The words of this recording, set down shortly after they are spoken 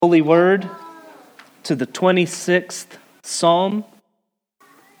Holy Word to the 26th Psalm.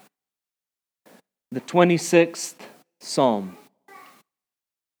 The 26th Psalm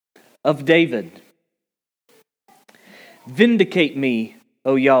of David. Vindicate me,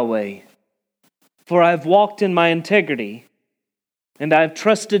 O Yahweh, for I have walked in my integrity, and I have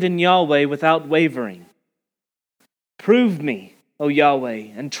trusted in Yahweh without wavering. Prove me, O Yahweh,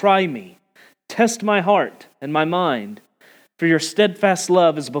 and try me. Test my heart and my mind, for your steadfast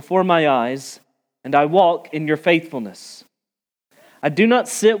love is before my eyes, and I walk in your faithfulness. I do not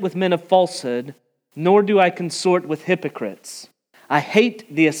sit with men of falsehood, nor do I consort with hypocrites. I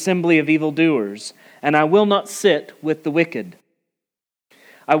hate the assembly of evildoers, and I will not sit with the wicked.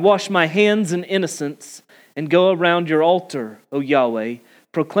 I wash my hands in innocence and go around your altar, O Yahweh,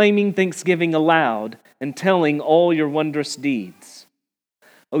 proclaiming thanksgiving aloud and telling all your wondrous deeds.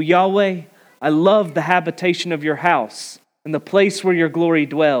 O Yahweh, I love the habitation of your house and the place where your glory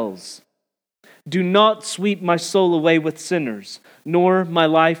dwells. Do not sweep my soul away with sinners, nor my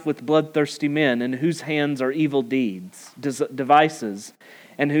life with bloodthirsty men, in whose hands are evil devices,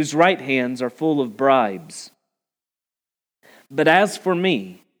 and whose right hands are full of bribes. But as for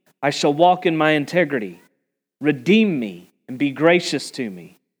me, I shall walk in my integrity. Redeem me and be gracious to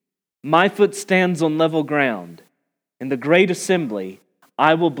me. My foot stands on level ground. In the great assembly,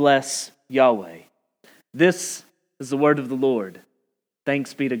 I will bless Yahweh. This is the word of the Lord.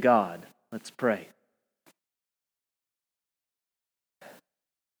 Thanks be to God. Let's pray.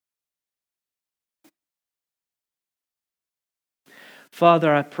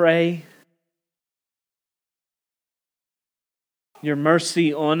 Father, I pray your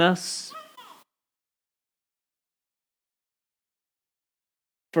mercy on us,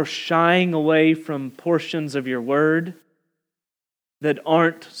 for shying away from portions of your word that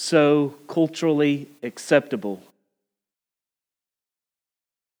aren't so culturally acceptable,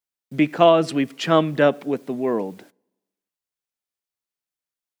 because we've chummed up with the world.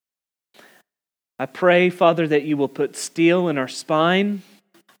 I pray, Father, that you will put steel in our spine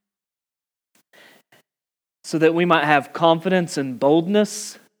so that we might have confidence and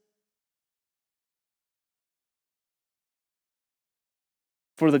boldness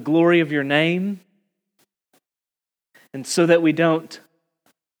for the glory of your name, and so that we don't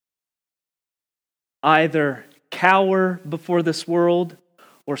either cower before this world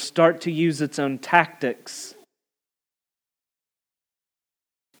or start to use its own tactics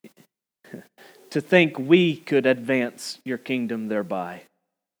to think we could advance your kingdom thereby.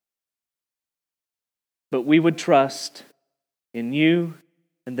 But we would trust in you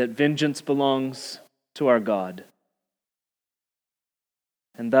and that vengeance belongs to our God.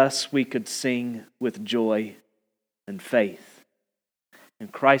 And thus we could sing with joy and faith. In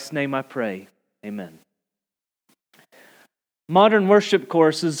Christ's name I pray, amen. Modern worship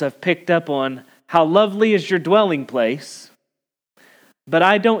courses have picked up on how lovely is your dwelling place, but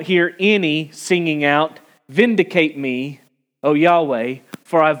I don't hear any singing out, "Vindicate me, O Yahweh,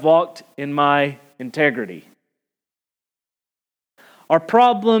 for I've walked in my integrity." Our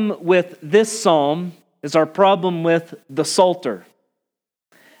problem with this psalm is our problem with the Psalter.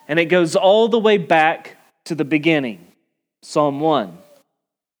 And it goes all the way back to the beginning, Psalm 1.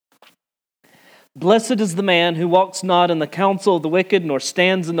 Blessed is the man who walks not in the counsel of the wicked, nor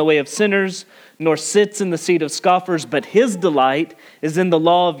stands in the way of sinners, nor sits in the seat of scoffers, but his delight is in the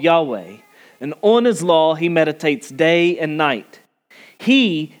law of Yahweh, and on his law he meditates day and night.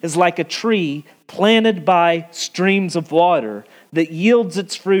 He is like a tree planted by streams of water that yields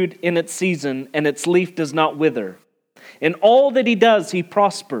its fruit in its season, and its leaf does not wither. In all that he does, he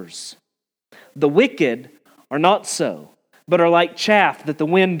prospers. The wicked are not so, but are like chaff that the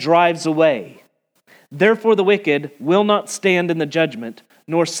wind drives away. Therefore the wicked will not stand in the judgment,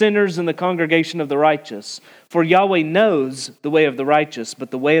 nor sinners in the congregation of the righteous. For Yahweh knows the way of the righteous,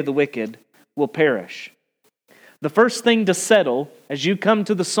 but the way of the wicked will perish. The first thing to settle as you come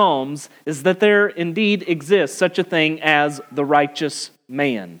to the Psalms is that there indeed exists such a thing as the righteous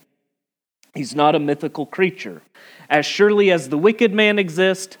man. He's not a mythical creature. As surely as the wicked man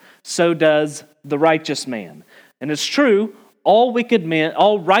exists, so does the righteous man. And it's true, all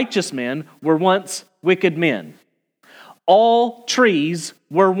righteous men were once wicked men. All trees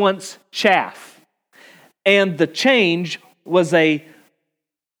were once chaff. And the change was a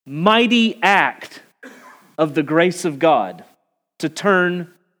mighty act of the grace of God to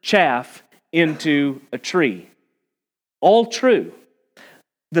turn chaff into a tree. All true.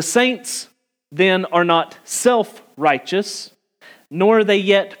 The saints then are not self-righteous, nor are they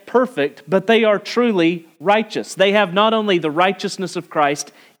yet perfect, but they are truly righteous. They have not only the righteousness of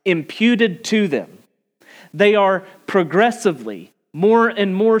Christ imputed to them, they are progressively more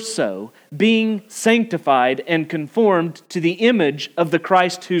and more so, being sanctified and conformed to the image of the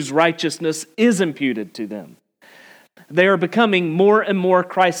Christ whose righteousness is imputed to them. They are becoming more and more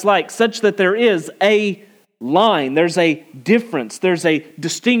Christ-like, such that there is a line, there's a difference, there's a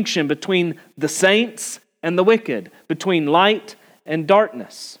distinction between the saints and the wicked, between light and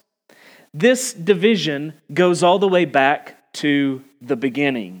darkness. This division goes all the way back to the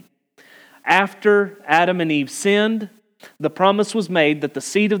beginning. After Adam and Eve sinned, the promise was made that the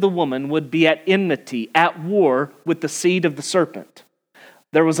seed of the woman would be at enmity, at war with the seed of the serpent.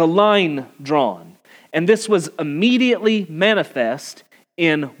 There was a line drawn, and this was immediately manifest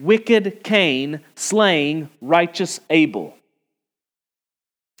in wicked Cain slaying righteous Abel.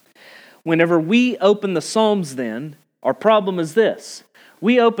 Whenever we open the Psalms then, our problem is this.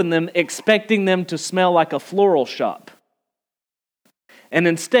 We open them expecting them to smell like a floral shop. And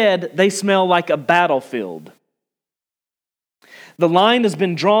instead, they smell like a battlefield. The line has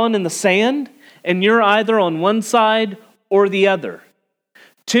been drawn in the sand, and you're either on one side or the other.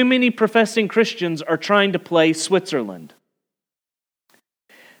 Too many professing Christians are trying to play Switzerland.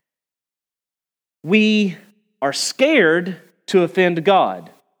 We are scared to offend God.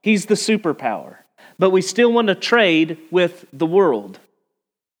 He's the superpower. But we still want to trade with the world.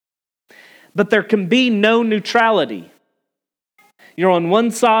 But there can be no neutrality. You're on one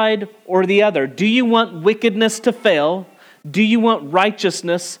side or the other. Do you want wickedness to fail? Do you want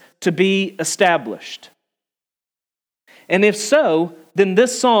righteousness to be established? And if so, then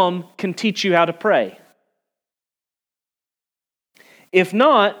this psalm can teach you how to pray. If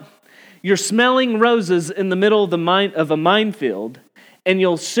not, you're smelling roses in the middle of a minefield, and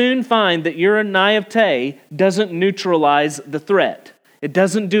you'll soon find that your naivete doesn't neutralize the threat. It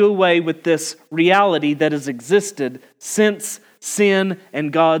doesn't do away with this reality that has existed since sin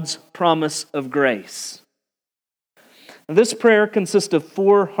and God's promise of grace. This prayer consists of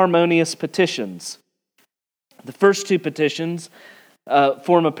 4 harmonious petitions. The first 2 petitions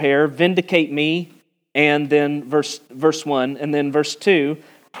form a pair, vindicate me, and then verse 1, and then verse 2,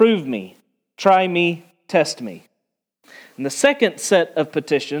 prove me, try me, test me. In the second set of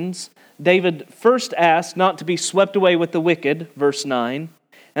petitions, David first asks not to be swept away with the wicked, verse 9,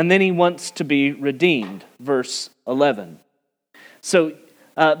 and then he wants to be redeemed, verse 11. So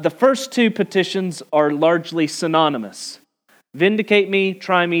the first 2 petitions are largely synonymous. Vindicate me,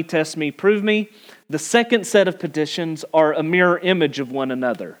 try me, test me, prove me. The second set of petitions are a mirror image of one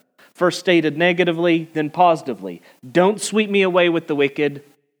another. First stated negatively, then positively. Don't sweep me away with the wicked,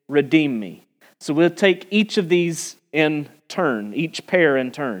 redeem me. So we'll take each of these in turn, each pair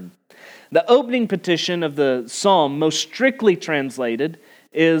in turn. The opening petition of the psalm, most strictly translated,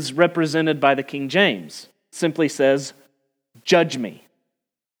 is represented by the King James. It simply says, judge me.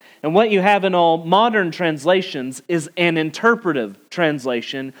 And what you have in all modern translations is an interpretive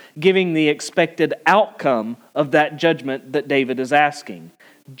translation giving the expected outcome of that judgment that David is asking.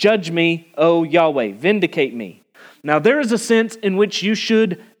 Judge me, O Yahweh, vindicate me. Now there is a sense in which you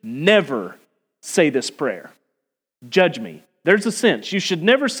should never say this prayer. Judge me. There's a sense. You should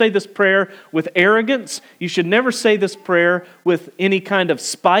never say this prayer with arrogance. You should never say this prayer with any kind of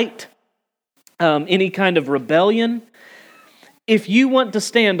spite, any kind of rebellion. If you want to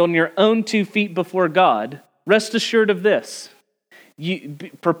stand on your own 2 feet before God, rest assured of this. You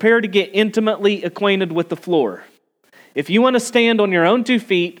prepare to get intimately acquainted with the floor. If you want to stand on your own 2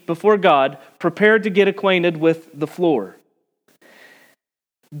 feet before God, prepare to get acquainted with the floor.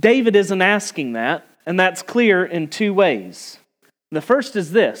 David isn't asking that, and that's clear in 2 ways. The first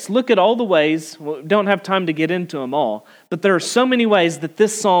is this. Look at all the ways, we don't have time to get into them all, but there are so many ways that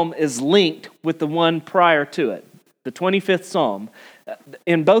this psalm is linked with the one prior to it. The 25th Psalm.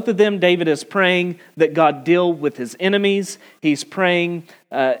 In both of them, David is praying that God deal with his enemies. He's praying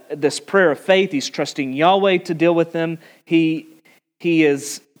this prayer of faith. He's trusting Yahweh to deal with them. He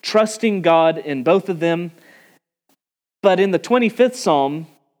is trusting God in both of them. But in the 25th Psalm,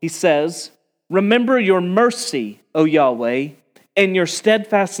 he says, remember your mercy, O Yahweh, and your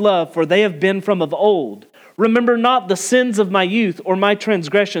steadfast love, for they have been from of old. Remember not the sins of my youth or my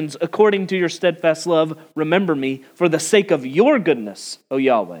transgressions according to your steadfast love. Remember me for the sake of your goodness, O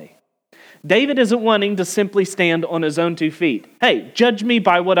Yahweh. David isn't wanting to simply stand on his own 2 feet. Hey, judge me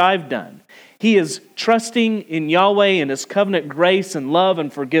by what I've done. He is trusting in Yahweh and his covenant grace and love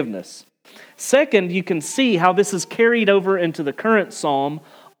and forgiveness. Second, you can see how this is carried over into the current psalm,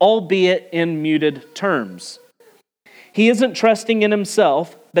 albeit in muted terms. He isn't trusting in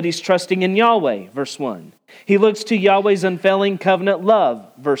himself, but he's trusting in Yahweh, verse 1. He looks to Yahweh's unfailing covenant love,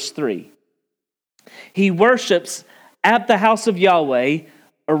 verse 3. He worships at the house of Yahweh,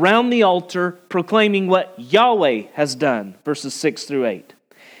 around the altar proclaiming what Yahweh has done, verses 6 through 8.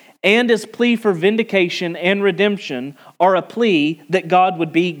 And his plea for vindication and redemption are a plea that God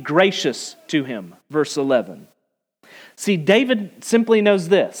would be gracious to him, verse 11. See, David simply knows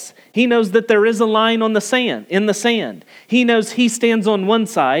this. He knows that there is a line in the sand. He knows he stands on one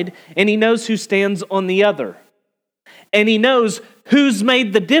side, and he knows who stands on the other. And he knows who's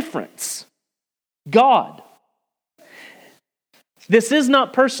made the difference. God. This is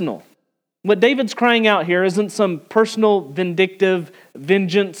not personal. What David's crying out here isn't some personal vindictive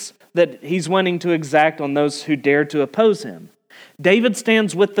vengeance that he's wanting to exact on those who dare to oppose him. David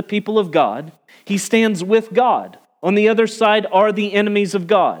stands with the people of God. He stands with God. On the other side are the enemies of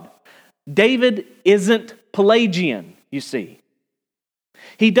God. David isn't Pelagian, you see.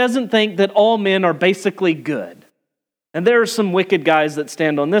 He doesn't think that all men are basically good. And there are some wicked guys that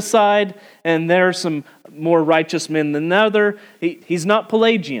stand on this side, and there are some more righteous men than the other. He's not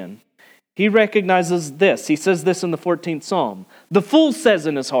Pelagian. He recognizes this. He says this in the 14th Psalm. The fool says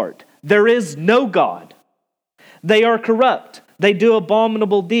in his heart, there is no God. They are corrupt. They do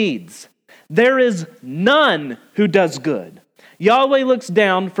abominable deeds. There is none who does good. Yahweh looks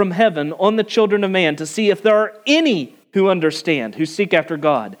down from heaven on the children of man to see if there are any who understand, who seek after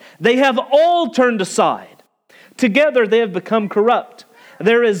God. They have all turned aside. Together they have become corrupt.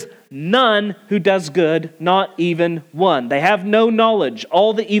 There is none who does good, not even one. They have no knowledge,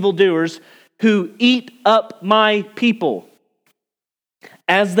 all the evildoers who eat up my people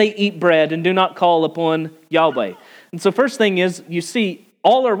as they eat bread and do not call upon Yahweh. And so first thing is, you see,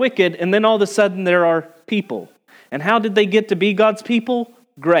 all are wicked, and then all of a sudden there are people. And how did they get to be God's people?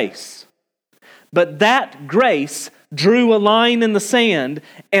 Grace. But that grace drew a line in the sand,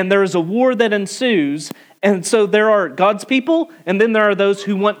 and there is a war that ensues. And so there are God's people, and then there are those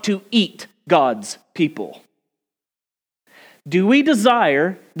who want to eat God's people. Do we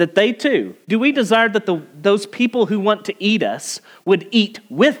desire that they too, do we desire that those people who want to eat us would eat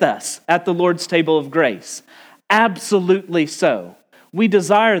with us at the Lord's table of grace? Absolutely so. We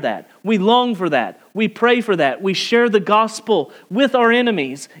desire that. We long for that. We pray for that. We share the gospel with our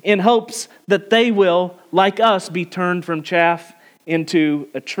enemies in hopes that they will, like us, be turned from chaff into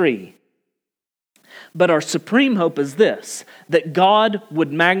a tree. But our supreme hope is this, that God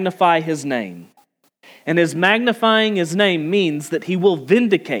would magnify his name. And his magnifying his name means that he will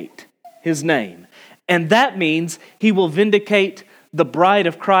vindicate his name. And that means he will vindicate the bride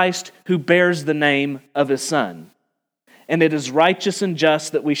of Christ who bears the name of his Son. And it is righteous and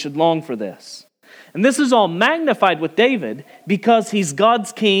just that we should long for this. And this is all magnified with David because he's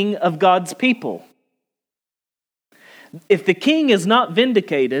God's king of God's people. If the king is not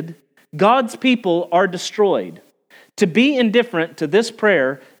vindicated, God's people are destroyed. To be indifferent to this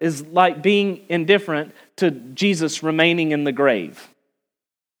prayer is like being indifferent to Jesus remaining in the grave.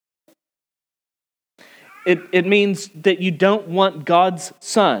 It means that you don't want God's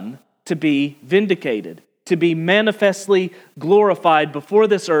Son to be vindicated, to be manifestly glorified before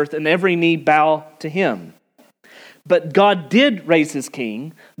this earth and every knee bow to him. But God did raise his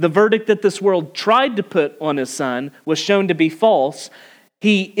king. The verdict that this world tried to put on his Son was shown to be false.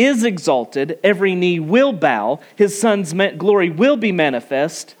 He is exalted. Every knee will bow. His Son's glory will be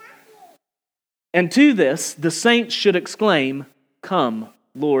manifest. And to this, the saints should exclaim, "Come,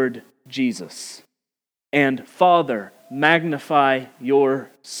 Lord Jesus." And Father, magnify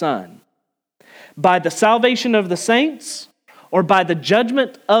your Son. By the salvation of the saints or by the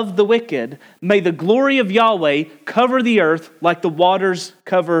judgment of the wicked, may the glory of Yahweh cover the earth like the waters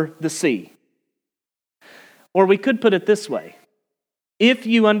cover the sea. Or we could put it this way. If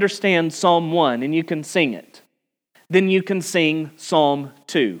you understand Psalm 1 and you can sing it, then you can sing Psalm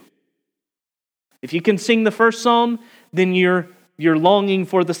 2. If you can sing the first psalm, then you're longing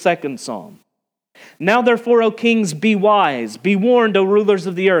for the second psalm. Now therefore, O kings, be wise, be warned, O rulers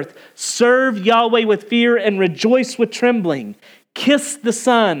of the earth. Serve Yahweh with fear and rejoice with trembling. Kiss the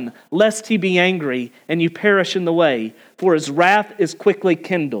Son, lest he be angry and you perish in the way, for his wrath is quickly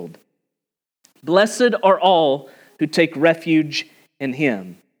kindled. Blessed are all who take refuge in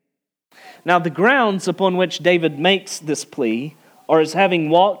him. Now the grounds upon which David makes this plea are as having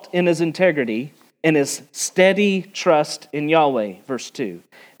walked in his integrity and his steady trust in Yahweh. Verse 2.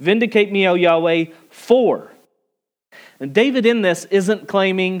 Vindicate me, O Yahweh, for. And David in this isn't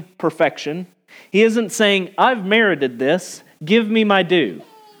claiming perfection. He isn't saying, I've merited this, give me my due.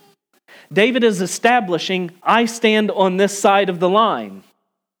 David is establishing, I stand on this side of the line.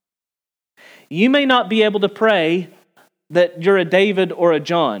 You may not be able to pray that you're a David or a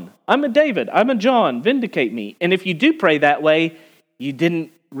John. I'm a David, I'm a John, vindicate me. And if you do pray that way, you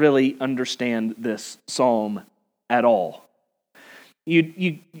didn't really understand this psalm at all.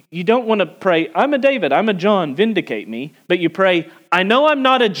 You don't want to pray, I'm a David, I'm a John, vindicate me, but you pray, I know I'm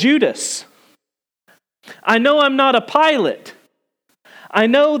not a Judas. I know I'm not a Pilate. I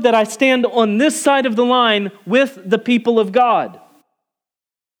know that I stand on this side of the line with the people of God.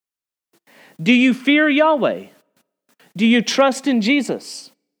 Do you fear Yahweh? Do you trust in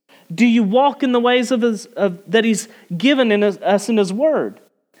Jesus? Do you walk in the ways that He's given us in His Word?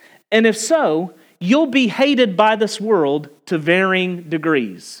 And if so, you'll be hated by this world to varying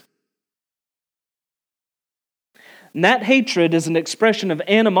degrees. And that hatred is an expression of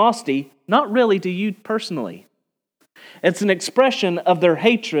animosity, not really to you personally. It's an expression of their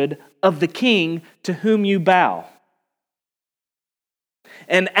hatred of the king to whom you bow.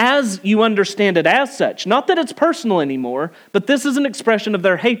 And as you understand it as such, not that it's personal anymore, but this is an expression of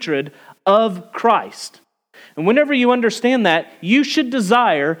their hatred of Christ. And whenever you understand that, you should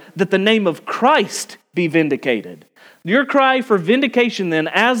desire that the name of Christ be vindicated. Your cry for vindication then,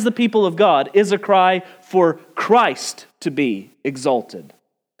 as the people of God, is a cry for Christ to be exalted.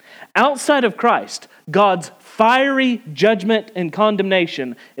 Outside of Christ, God's fiery judgment and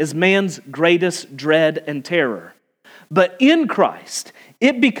condemnation is man's greatest dread and terror. But in Christ,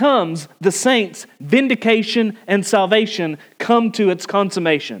 it becomes the saints' vindication and salvation come to its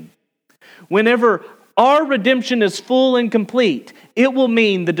consummation. Whenever our redemption is full and complete, it will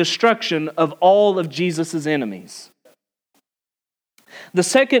mean the destruction of all of Jesus' enemies. The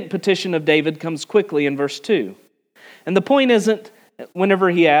second petition of David comes quickly in verse 2. And the point isn't, whenever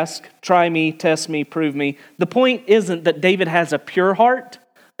he asks, try me, test me, prove me, the point isn't that David has a pure heart,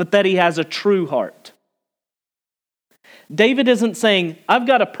 but that he has a true heart. David isn't saying, I've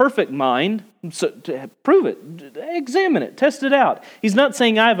got a perfect mind, so prove it, examine it, test it out. He's not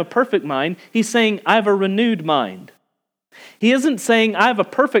saying I have a perfect mind. He's saying I have a renewed mind. He isn't saying I have a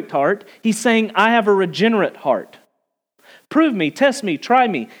perfect heart. He's saying I have a regenerate heart. Prove me, test me, try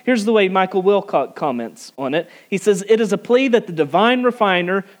me. Here's the way Michael Wilcock comments on it. He says, it is a plea that the divine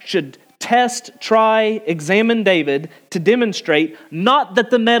refiner should test, try, examine David to demonstrate not that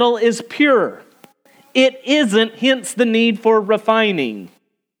the metal is pure. It isn't, hence the need for refining,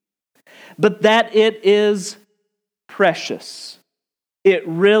 but that it is precious. It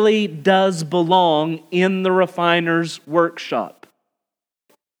really does belong in the refiner's workshop.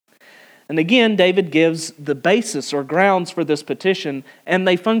 And again, David gives the basis or grounds for this petition, and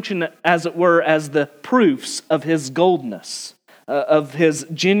they function, as it were, as the proofs of his goldness, of his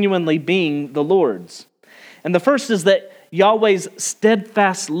genuinely being the Lord's. And the first is that Yahweh's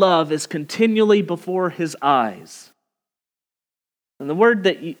steadfast love is continually before his eyes. And the word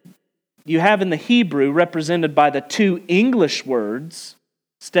that you have in the Hebrew, represented by the two English words,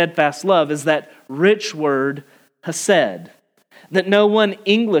 steadfast love, is that rich word, hesed, that no one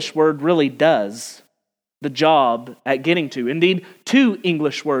English word really does the job at getting to. Indeed, two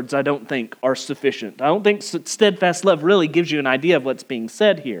English words I don't think are sufficient. I don't think steadfast love really gives you an idea of what's being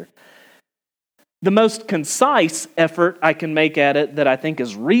said here. The most concise effort I can make at it that I think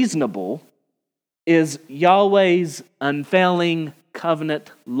is reasonable is Yahweh's unfailing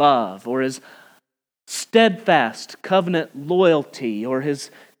covenant love, or his steadfast covenant loyalty, or his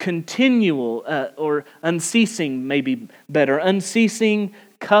continual or unceasing, maybe better, unceasing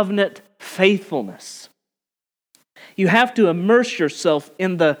covenant faithfulness. You have to immerse yourself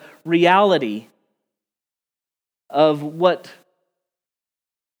in the reality of what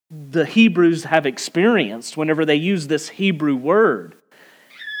the Hebrews have experienced whenever they use this Hebrew word.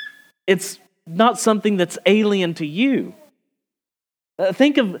 It's not something that's alien to you.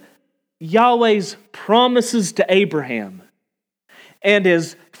 Think of Yahweh's promises to Abraham and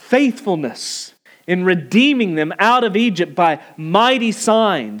his faithfulness in redeeming them out of Egypt by mighty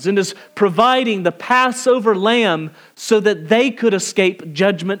signs, and his providing the Passover lamb so that they could escape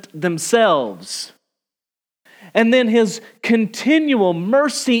judgment themselves. And then his continual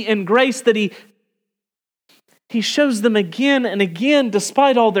mercy and grace that he shows them again and again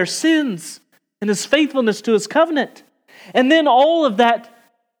despite all their sins, and his faithfulness to his covenant. And then all of that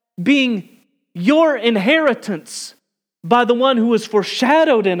being your inheritance by the one who was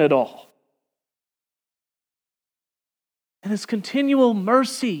foreshadowed in it all. And his continual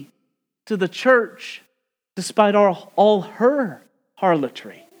mercy to the church despite all her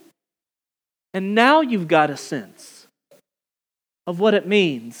harlotry. And now you've got a sense of what it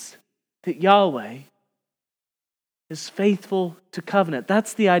means that Yahweh is faithful to covenant.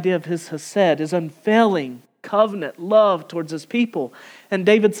 That's the idea of his hesed, his unfailing covenant love towards his people. And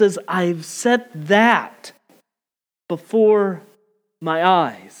David says, I've set that before my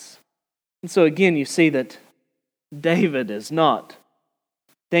eyes. And so again, you see that David is not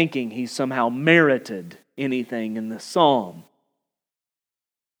thinking he somehow merited anything in this psalm.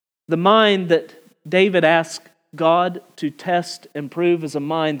 The mind that David asked God to test and prove is a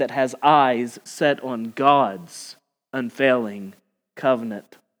mind that has eyes set on God's unfailing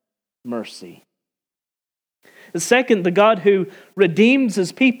covenant mercy. The second, the God who redeems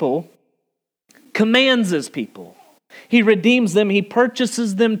his people commands his people. He redeems them, he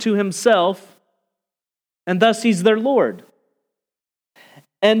purchases them to himself, and thus he's their Lord.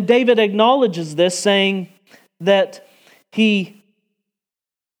 And David acknowledges this, saying that he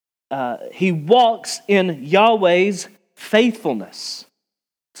walks in Yahweh's faithfulness.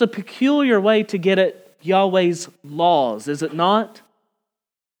 It's a peculiar way to get at Yahweh's laws, is it not?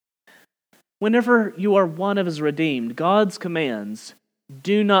 Whenever you are one of his redeemed, God's commands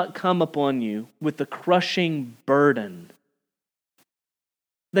do not come upon you with the crushing burden.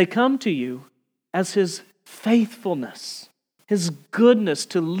 They come to you as his faithfulness, his goodness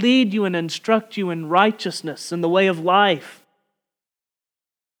to lead you and instruct you in righteousness in the way of life.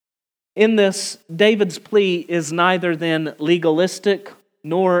 In this, David's plea is neither then legalistic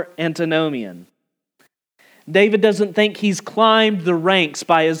nor antinomian. David doesn't think he's climbed the ranks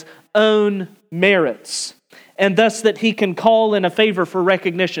by his own merits, and thus that he can call in a favor for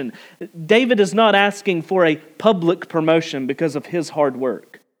recognition. David is not asking for a public promotion because of his hard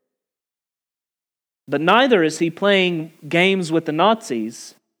work. But neither is he playing games with the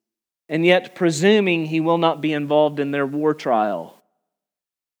Nazis and yet presuming he will not be involved in their war trial.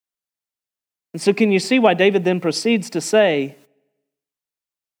 And so can you see why David then proceeds to say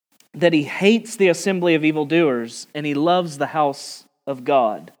that he hates the assembly of evildoers and he loves the house of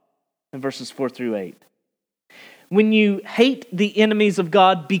God in verses 4 through 8. When you hate the enemies of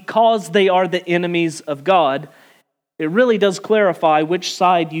God because they are the enemies of God, it really does clarify which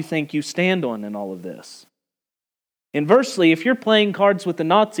side you think you stand on in all of this. Inversely, if you're playing cards with the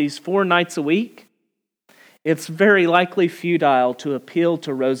Nazis 4 nights a week, it's very likely futile to appeal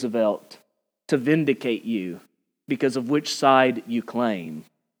to Roosevelt to vindicate you because of which side you claim.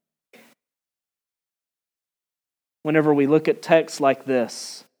 Whenever we look at texts like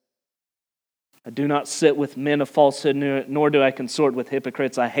this, I do not sit with men of falsehood, nor do I consort with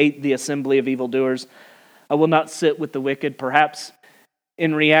hypocrites. I hate the assembly of evildoers. I will not sit with the wicked, perhaps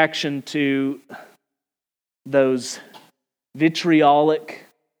in reaction to those vitriolic,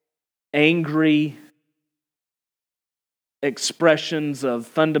 angry expressions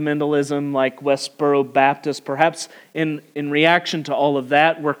of fundamentalism like Westboro Baptist. Perhaps in reaction to all of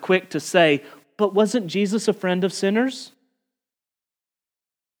that, we're quick to say, but wasn't Jesus a friend of sinners?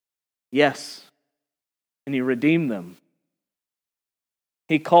 Yes, and he redeemed them.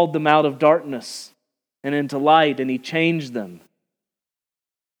 He called them out of darkness and into light, and he changed them.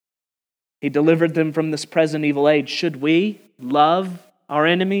 He delivered them from this present evil age. Should we love our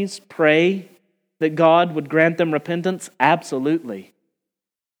enemies, pray that God would grant them repentance? Absolutely.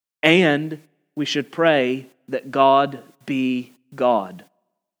 And we should pray that God be God.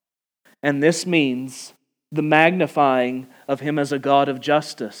 And this means the magnifying of him as a God of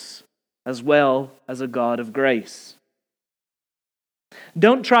justice, as well as a God of grace.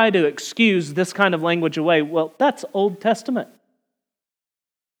 Don't try to excuse this kind of language away. Well, that's Old Testament.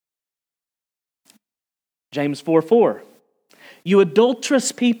 James 4:4. You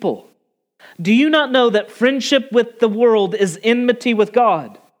adulterous people, do you not know that friendship with the world is enmity with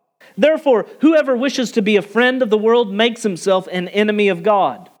God? Therefore, whoever wishes to be a friend of the world makes himself an enemy of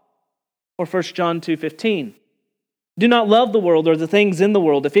God. Or 1 John 2:15. Do not love the world or the things in the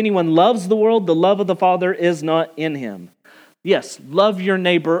world. If anyone loves the world, the love of the Father is not in him. Yes, love your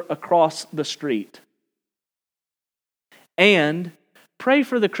neighbor across the street. And pray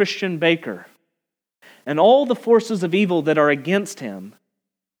for the Christian baker and all the forces of evil that are against him,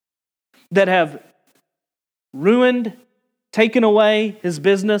 that have ruined, taken away his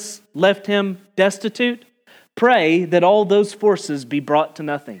business, left him destitute. Pray that all those forces be brought to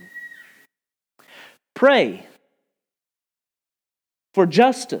nothing. Pray for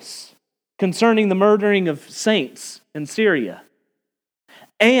justice concerning the murdering of saints in Syria.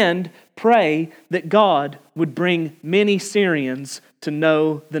 And pray that God would bring many Syrians to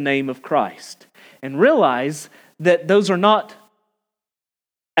know the name of Christ. And realize that those are not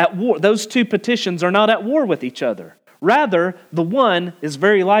at war. Those two petitions are not at war with each other. Rather, the one is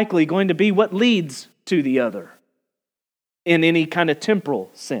very likely going to be what leads to the other in any kind of temporal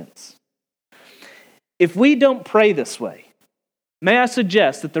sense. If we don't pray this way, may I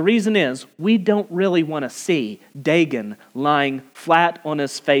suggest that the reason is we don't really want to see Dagon lying flat on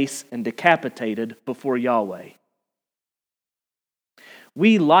his face and decapitated before Yahweh.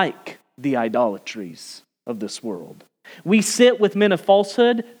 We like the idolatries of this world. We sit with men of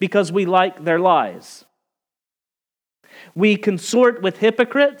falsehood because we like their lies. We consort with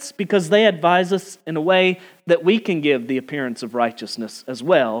hypocrites because they advise us in a way that we can give the appearance of righteousness as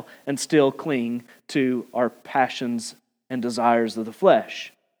well and still cling to our passions and desires of the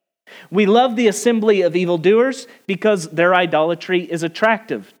flesh. We love the assembly of evildoers because their idolatry is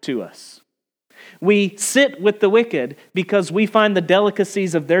attractive to us. We sit with the wicked because we find the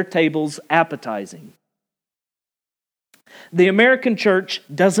delicacies of their tables appetizing. The American church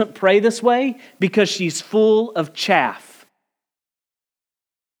doesn't pray this way because she's full of chaff.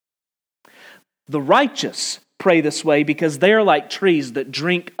 The righteous pray this way because they are like trees that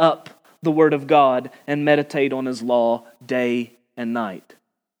drink up the Word of God and meditate on His law day and night.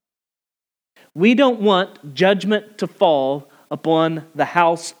 We don't want judgment to fall upon the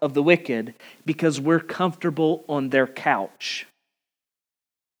house of the wicked because we're comfortable on their couch.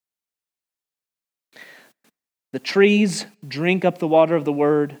 The trees drink up the water of the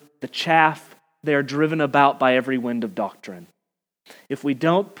Word. The chaff, they are driven about by every wind of doctrine. If we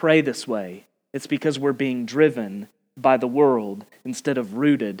don't pray this way, it's because we're being driven by the world instead of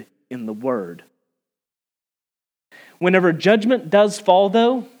rooted in the Word. Whenever judgment does fall,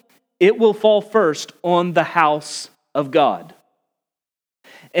 though, it will fall first on the house of God.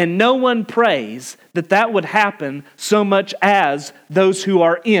 And no one prays that that would happen so much as those who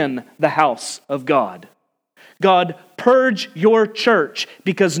are in the house of God. God, purge your church,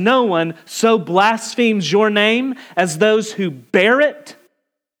 because no one so blasphemes your name as those who bear it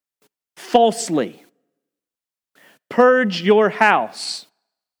falsely. Purge your house.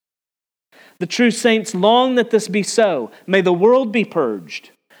 The true saints long that this be so. May the world be purged,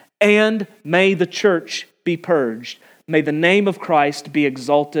 and may the church be purged. May the name of Christ be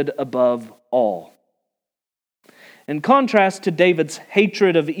exalted above all. In contrast to David's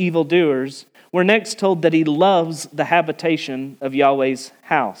hatred of evildoers, we're next told that he loves the habitation of Yahweh's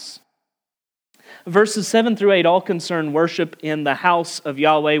house. Verses 7 through 8 all concern worship in the house of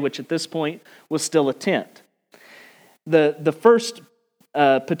Yahweh, which at this point was still a tent. The first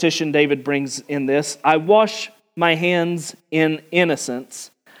petition David brings in this, I wash my hands in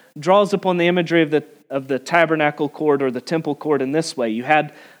innocence, draws upon the imagery of the tabernacle court or the temple court in this way. You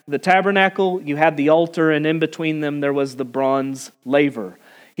had the tabernacle, you had the altar, and in between them there was the bronze laver.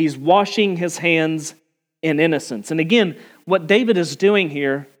 He's washing his hands in innocence. And again, what David is doing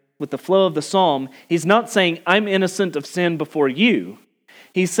here with the flow of the psalm, he's not saying, I'm innocent of sin before you.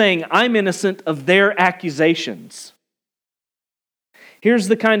 He's saying, I'm innocent of their accusations. Here's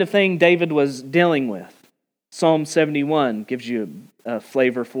the kind of thing David was dealing with. Psalm 71 gives you a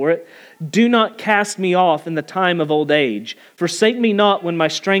flavor for it. Do not cast me off in the time of old age. Forsake me not when my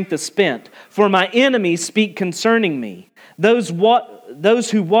strength is spent. For my enemies speak concerning me. Those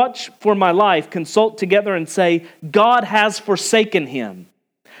who watch for my life consult together and say, God has forsaken him.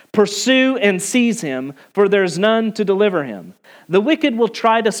 Pursue and seize him, for there is none to deliver him. The wicked will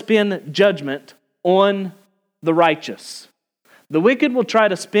try to spin judgment on the righteous. The wicked will try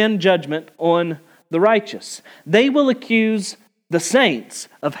to spin judgment on the righteous. They will accuse the saints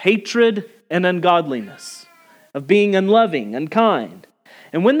of hatred and ungodliness, of being unloving, unkind.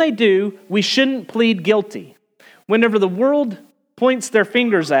 And when they do, we shouldn't plead guilty. Whenever the world points their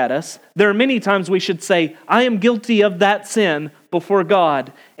fingers at us, there are many times we should say, I am guilty of that sin before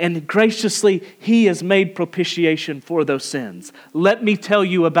God, and graciously He has made propitiation for those sins. Let me tell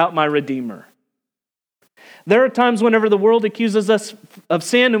you about my Redeemer. There are times whenever the world accuses us of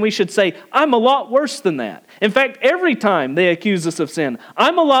sin and we should say, I'm a lot worse than that. In fact, every time they accuse us of sin,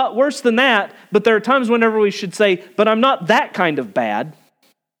 I'm a lot worse than that, but there are times whenever we should say, but I'm not that kind of bad.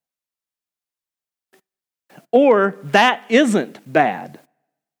 Or that isn't bad.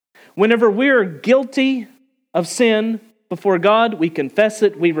 Whenever we're guilty of sin before God, we confess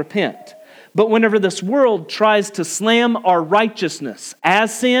it, we repent. But whenever this world tries to slam our righteousness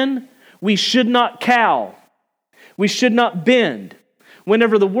as sin, we should not cow. We should not bend.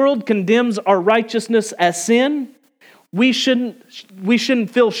 Whenever the world condemns our righteousness as sin, we shouldn't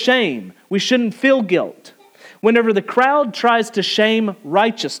feel shame. We shouldn't feel guilt. Whenever the crowd tries to shame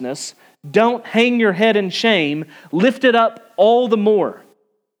righteousness, don't hang your head in shame. Lift it up all the more.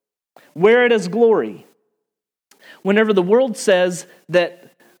 Wear it as glory. Whenever the world says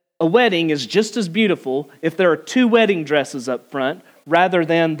that a wedding is just as beautiful if there are two wedding dresses up front rather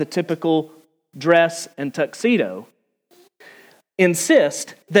than the typical dress and tuxedo,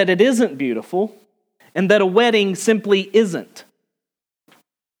 insist that it isn't beautiful and that a wedding simply isn't.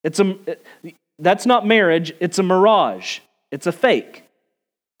 That's not marriage, it's a mirage. It's a fake.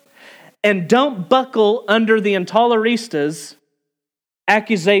 And don't buckle under the intoleristas'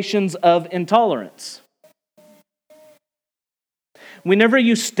 accusations of intolerance. Whenever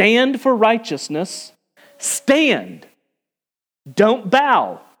you stand for righteousness, stand. Don't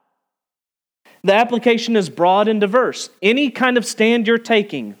bow. The application is broad and diverse. Any kind of stand you're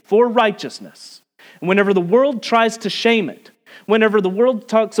taking for righteousness, and whenever the world tries to shame it, whenever the world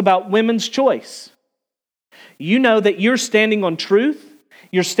talks about women's choice, you know that you're standing on truth,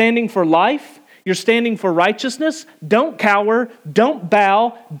 you're standing for life, you're standing for righteousness. Don't cower, don't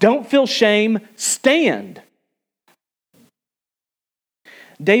bow, don't feel shame, stand.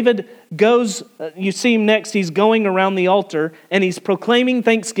 David goes, you see him next, he's going around the altar and he's proclaiming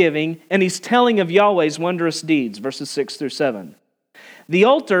thanksgiving and he's telling of Yahweh's wondrous deeds, verses 6 through 7. The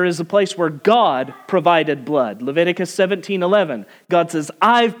altar is a place where God provided blood. Leviticus 17:11, God says,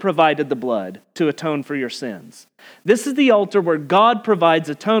 I've provided the blood to atone for your sins. This is the altar where God provides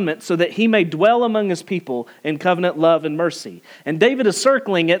atonement so that he may dwell among his people in covenant love and mercy. And David is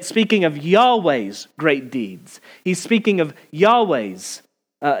circling it, speaking of Yahweh's great deeds. He's speaking of Yahweh's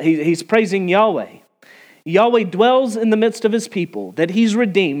he's praising Yahweh. Yahweh dwells in the midst of his people, that he's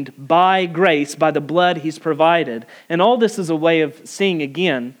redeemed by grace, by the blood he's provided. And all this is a way of seeing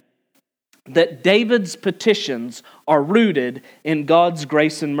again that David's petitions are rooted in God's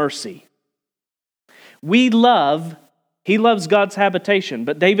grace and mercy. He loves God's habitation,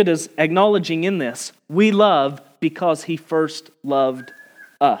 but David is acknowledging in this, we love because he first loved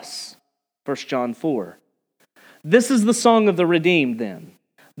us. 1 John 4. This is the song of the redeemed then.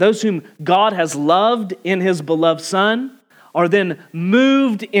 Those whom God has loved in his beloved Son are then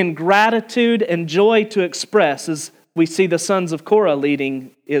moved in gratitude and joy to express, as we see the sons of Korah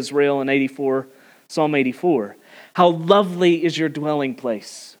leading Israel in Psalm 84. How lovely is your dwelling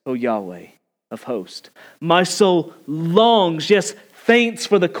place, O Yahweh of hosts. My soul longs, yes, faints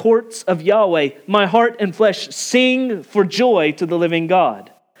for the courts of Yahweh. My heart and flesh sing for joy to the living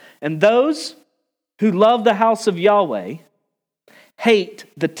God. And those who love the house of Yahweh hate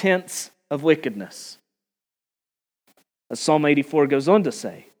the tents of wickedness. As Psalm 84 goes on to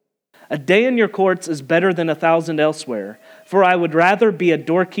say, a day in your courts is better than 1,000 elsewhere, for I would rather be a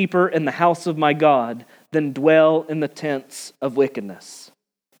doorkeeper in the house of my God than dwell in the tents of wickedness.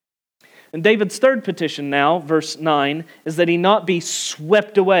 And David's third petition now, verse 9, is that he not be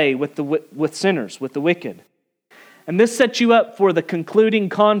swept away with sinners, with the wicked. And this sets you up for the concluding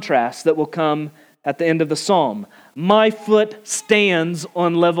contrast that will come at the end of the psalm. My foot stands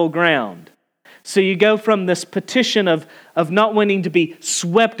on level ground. So you go from this petition of not wanting to be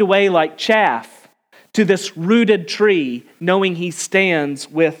swept away like chaff to this rooted tree, knowing he stands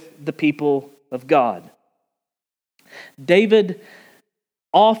with the people of God. David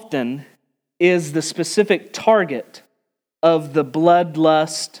often is the specific target of the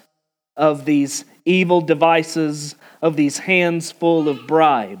bloodlust, of these evil devices, of these hands full of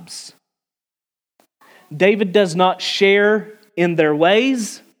bribes. David does not share in their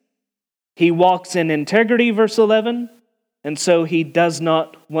ways. He walks in integrity, verse 11, and so he does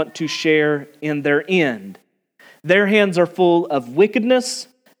not want to share in their end. Their hands are full of wickedness.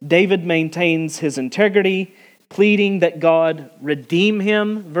 David maintains his integrity, pleading that God redeem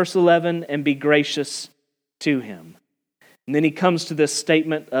him, verse 11, and be gracious to him. And then he comes to this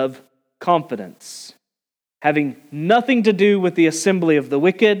statement of confidence, having nothing to do with the assembly of the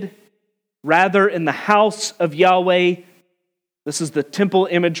wicked, rather in the house of Yahweh. This is the temple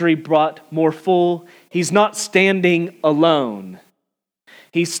imagery brought more full. He's not standing alone.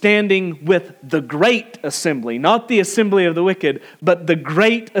 He's standing with the great assembly, not the assembly of the wicked, but the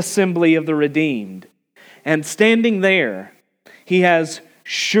great assembly of the redeemed. And standing there, he has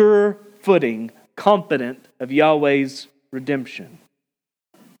sure footing, confident of Yahweh's redemption.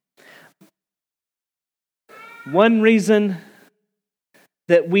 One reason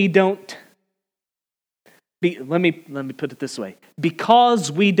that we don't let me put it this way.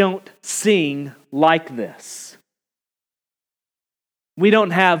 Because we don't sing like this, we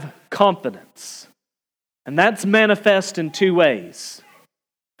don't have confidence. And that's manifest in two ways.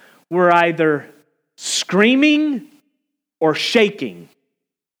 We're either screaming or shaking.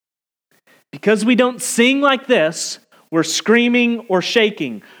 Because we don't sing like this, we're screaming or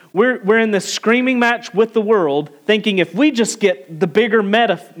shaking. We're in this screaming match with the world, thinking if we just get the bigger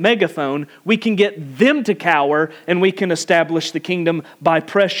megaphone, we can get them to cower and we can establish the kingdom by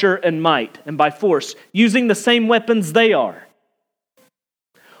pressure and might and by force, using the same weapons they are.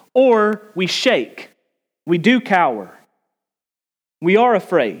 Or we shake. We do cower. We are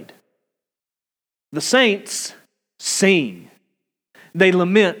afraid. The saints sing. They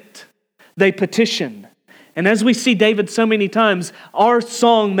lament. They petition. And as we see David so many times, our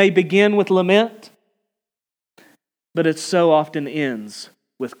song may begin with lament, but it so often ends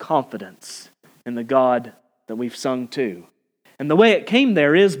with confidence in the God that we've sung to. And the way it came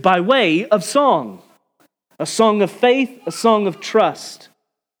there is by way of song, a song of faith, a song of trust.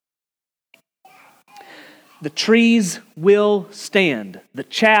 The trees will stand. The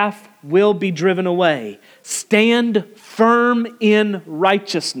chaff will be driven away. Stand firm in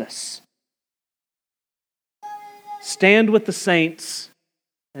righteousness. Stand with the saints,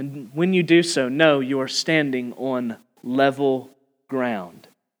 and when you do so, know you are standing on level ground.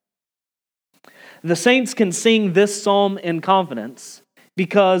 The saints can sing this psalm in confidence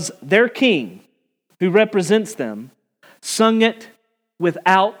because their king, who represents them, sung it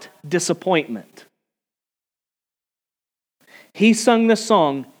without disappointment. He sung this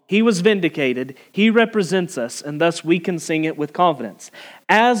song, he was vindicated, he represents us, and thus we can sing it with confidence.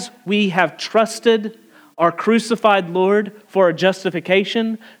 As we have trusted our crucified Lord for our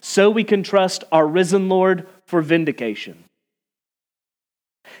justification, so we can trust our risen Lord for vindication.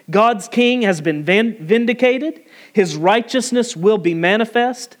 God's king has been vindicated, his righteousness will be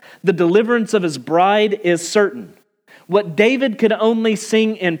manifest, the deliverance of his bride is certain. What David could only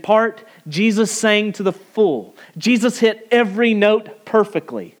sing in part, Jesus sang to the full. Jesus hit every note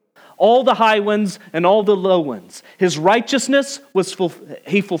perfectly. All the high ones and all the low ones. His righteousness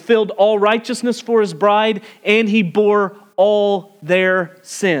he fulfilled all righteousness for his bride, and he bore all their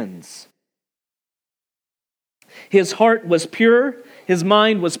sins. His heart was pure. His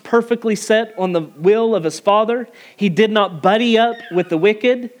mind was perfectly set on the will of his Father. He did not buddy up with the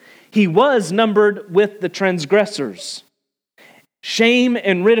wicked. He was numbered with the transgressors. Shame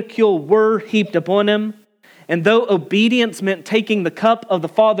and ridicule were heaped upon him. And though obedience meant taking the cup of the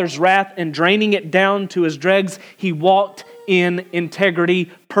Father's wrath and draining it down to his dregs, he walked in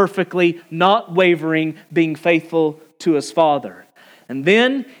integrity perfectly, not wavering, being faithful to his Father. And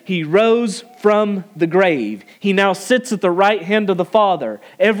then he rose from the grave. He now sits at the right hand of the Father.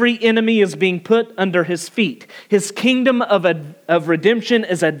 Every enemy is being put under his feet. His kingdom of redemption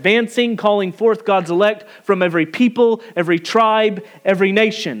is advancing, calling forth God's elect from every people, every tribe, every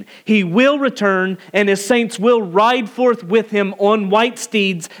nation. He will return, and his saints will ride forth with him on white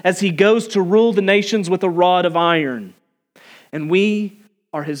steeds as he goes to rule the nations with a rod of iron. And we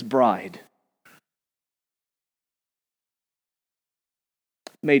are his bride,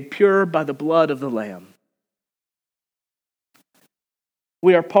 made pure by the blood of the Lamb.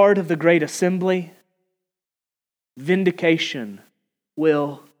 We are part of the great assembly. Vindication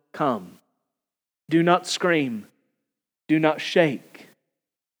will come. Do not scream. Do not shake.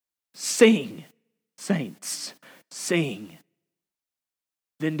 Sing, saints, sing.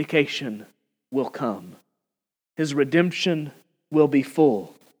 Vindication will come. His redemption will be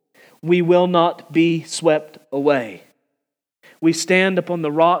full. We will not be swept away. We stand upon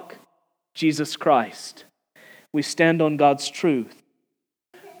the rock, Jesus Christ. We stand on God's truth.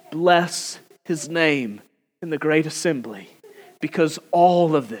 Bless his name in the great assembly, because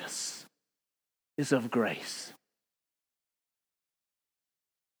all of this is of grace.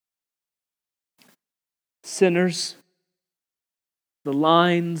 Sinners, the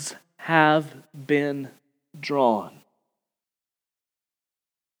lines have been drawn.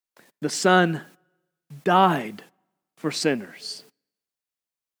 The Son died for sinners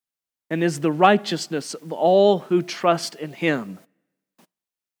and is the righteousness of all who trust in him.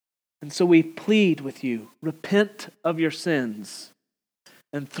 And so we plead with you, repent of your sins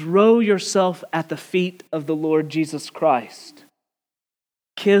and throw yourself at the feet of the Lord Jesus Christ.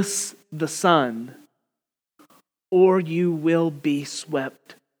 Kiss the Son, or you will be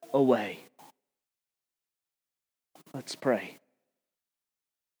swept away. Let's pray.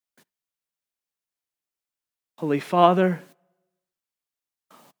 Holy Father,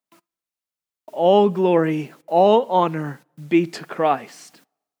 all glory, all honor be to Christ.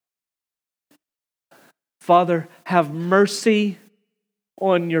 Father, have mercy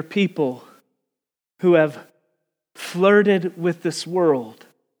on your people who have flirted with this world.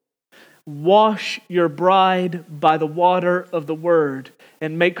 Wash your bride by the water of the word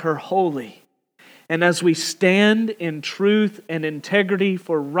and make her holy. And as we stand in truth and integrity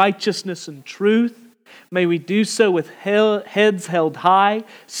for righteousness and truth, may we do so with heads held high,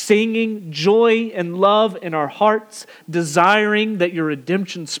 singing joy and love in our hearts, desiring that your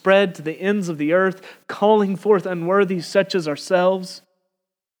redemption spread to the ends of the earth, calling forth unworthy such as ourselves,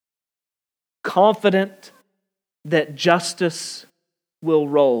 confident that justice will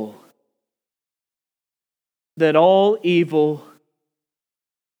roll, that all evil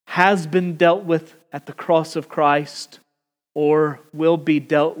has been dealt with at the cross of Christ or will be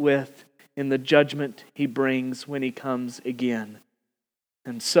dealt with in the judgment he brings when he comes again.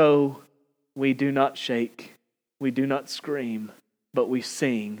 And so we do not shake, we do not scream, but we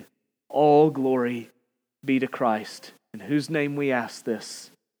sing, all glory be to Christ, in whose name we ask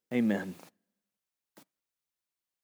this. Amen.